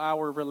work out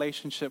our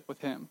relationship with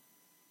him.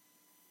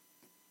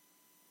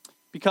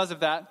 Because of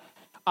that,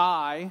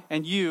 I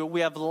and you, we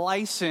have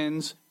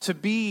license to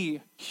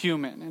be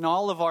human in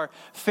all of our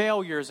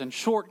failures and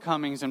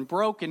shortcomings and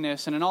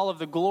brokenness, and in all of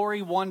the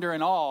glory, wonder,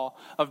 and awe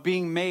of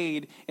being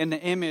made in the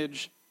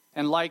image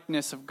and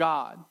likeness of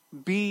God.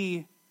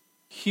 Be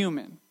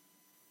human.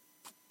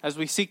 As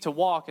we seek to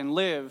walk and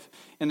live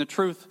in the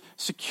truth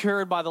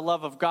secured by the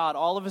love of God,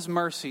 all of his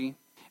mercy,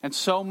 and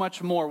so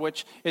much more,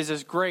 which is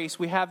his grace,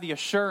 we have the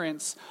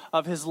assurance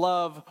of his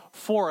love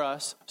for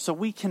us, so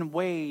we can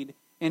wade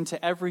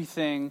into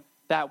everything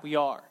that we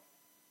are.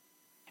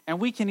 And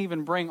we can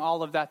even bring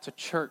all of that to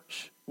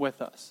church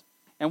with us.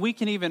 And we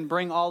can even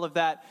bring all of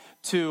that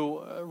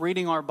to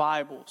reading our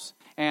Bibles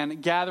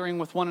and gathering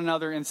with one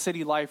another in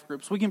city life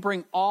groups. We can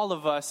bring all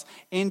of us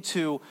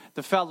into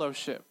the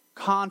fellowship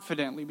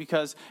confidently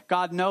because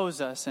God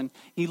knows us and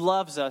he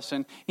loves us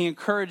and he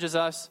encourages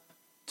us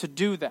to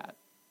do that.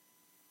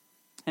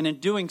 And in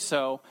doing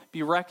so,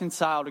 be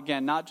reconciled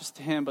again, not just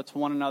to him, but to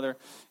one another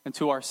and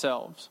to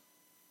ourselves.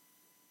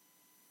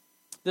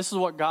 This is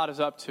what God is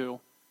up to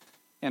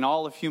in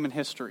all of human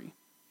history.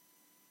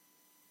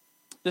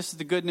 This is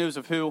the good news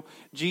of who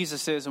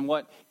Jesus is and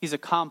what he's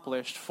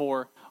accomplished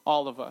for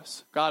all of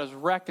us. God is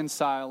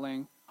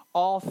reconciling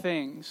all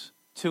things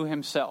to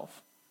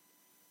himself.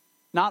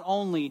 Not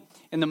only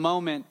in the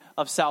moment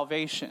of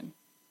salvation,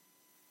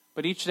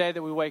 but each day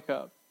that we wake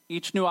up,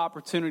 each new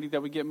opportunity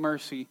that we get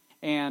mercy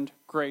and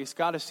grace.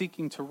 God is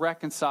seeking to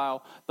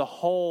reconcile the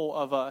whole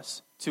of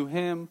us to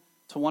him,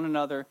 to one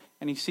another,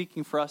 and he's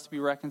seeking for us to be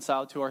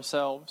reconciled to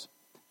ourselves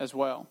as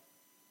well.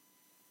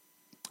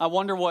 I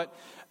wonder what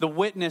the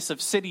witness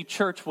of City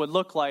Church would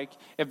look like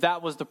if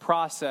that was the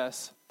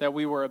process that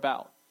we were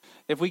about.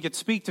 If we could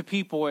speak to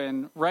people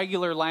in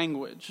regular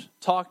language,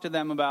 talk to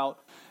them about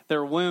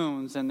their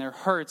wounds and their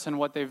hurts and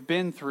what they've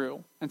been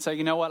through, and say,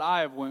 you know what,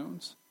 I have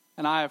wounds,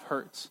 and I have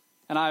hurts,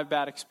 and I have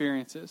bad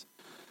experiences.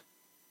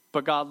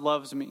 But God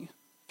loves me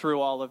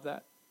through all of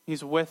that.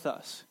 He's with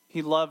us.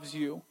 He loves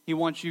you. He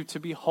wants you to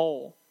be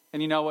whole.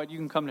 And you know what? You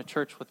can come to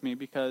church with me,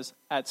 because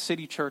at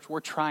City Church,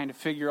 we're trying to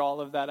figure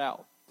all of that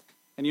out.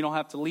 And you don't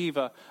have to leave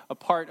a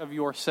part of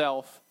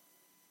yourself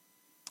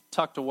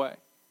tucked away,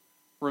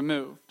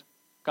 removed.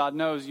 God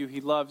knows you.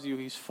 He loves you.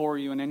 He's for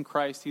you. And in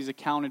Christ, He's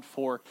accounted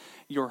for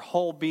your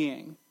whole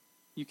being.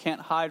 You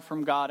can't hide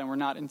from God, and we're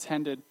not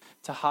intended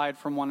to hide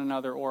from one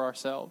another or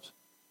ourselves.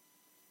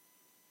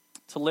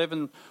 To live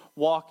and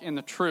walk in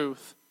the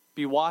truth,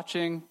 be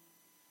watching,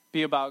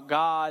 be about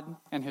God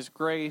and His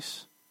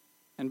grace,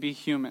 and be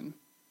human.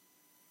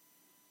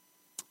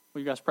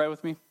 Will you guys pray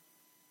with me?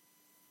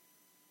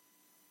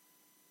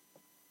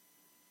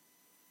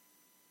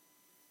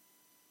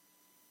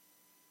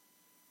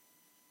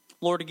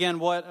 Lord, again,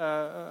 what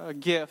a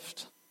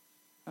gift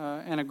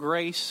and a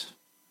grace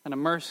and a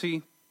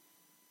mercy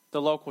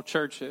the local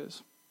church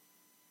is.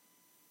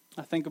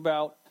 I think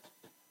about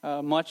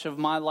much of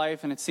my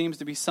life, and it seems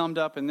to be summed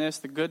up in this: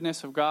 the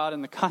goodness of God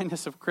and the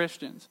kindness of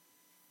Christians.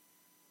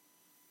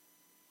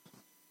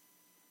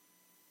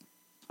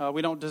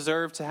 We don't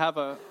deserve to have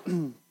a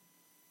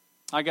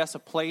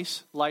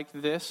place like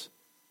this.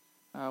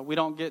 We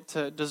don't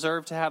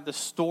deserve to have the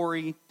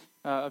story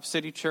of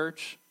City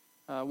Church,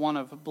 one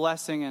of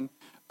blessing and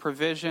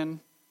provision,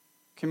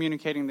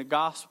 communicating the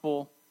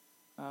gospel,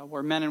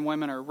 where men and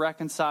women are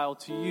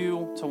reconciled to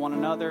you, to one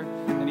another,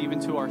 and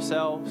even to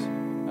ourselves.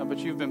 But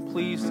you've been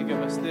pleased to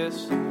give us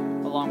this,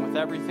 along with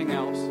everything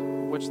else,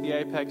 which the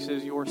apex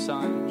is your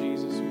Son,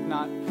 Jesus. You've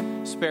not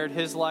spared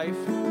His life.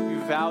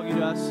 You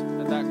valued us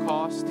at that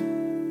cost.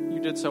 You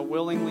did so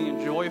willingly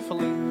and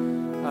joyfully,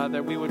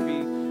 that we would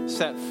be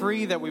set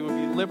free, that we would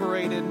be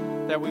liberated,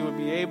 that we would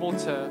be able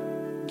to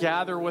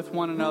gather with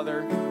one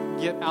another,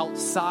 get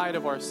outside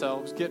of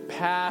ourselves, get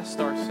past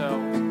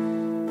ourselves,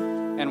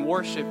 and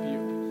worship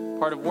you.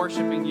 Part of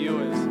worshiping you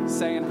is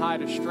saying hi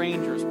to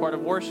strangers. Part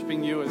of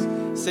worshiping you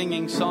is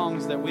singing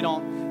songs that we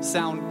don't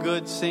sound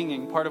good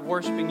singing. Part of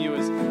worshiping you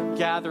is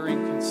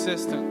gathering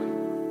consistently.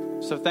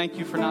 So thank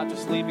you for not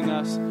just leaving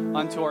us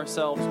unto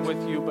ourselves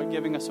with you, but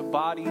giving us a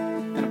body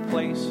and a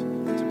place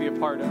to be a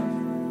part of.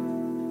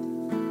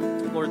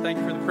 Lord, thank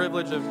you for the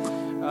privilege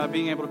of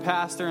being able to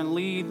pastor and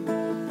lead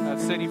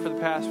City for the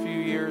past few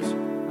years.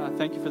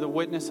 Thank you for the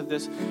witness of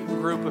this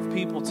group of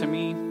people to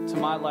me, to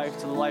my life,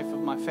 to the life of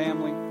my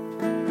family.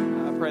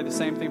 I pray the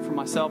same thing for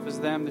myself as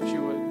them, that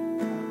you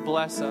would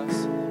bless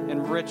us,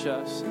 enrich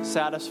us,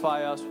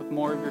 satisfy us with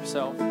more of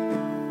yourself,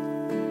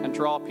 and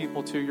draw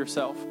people to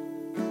yourself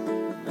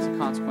as a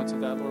consequence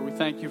of that, Lord. We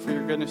thank you for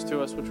your goodness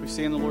to us, which we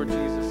see in the Lord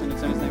Jesus, and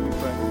it's in His name we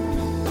pray.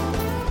 Amen.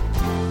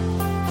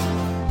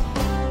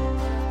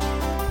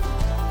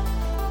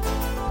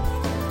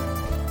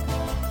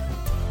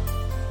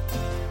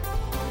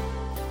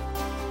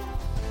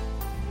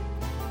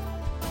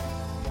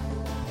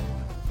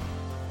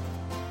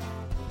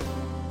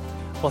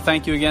 Well,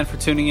 thank you again for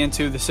tuning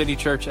into the City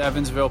Church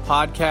Evansville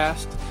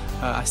podcast.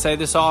 I say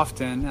this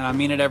often, and I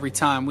mean it every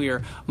time. We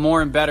are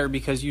more and better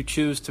because you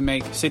choose to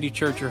make City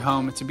Church your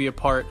home and to be a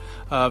part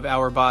of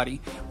our body.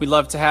 We'd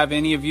love to have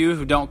any of you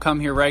who don't come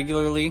here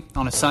regularly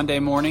on a Sunday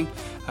morning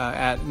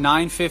at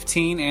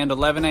 9:15 and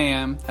 11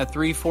 a.m. at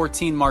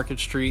 314 Market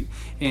Street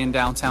in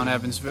downtown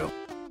Evansville.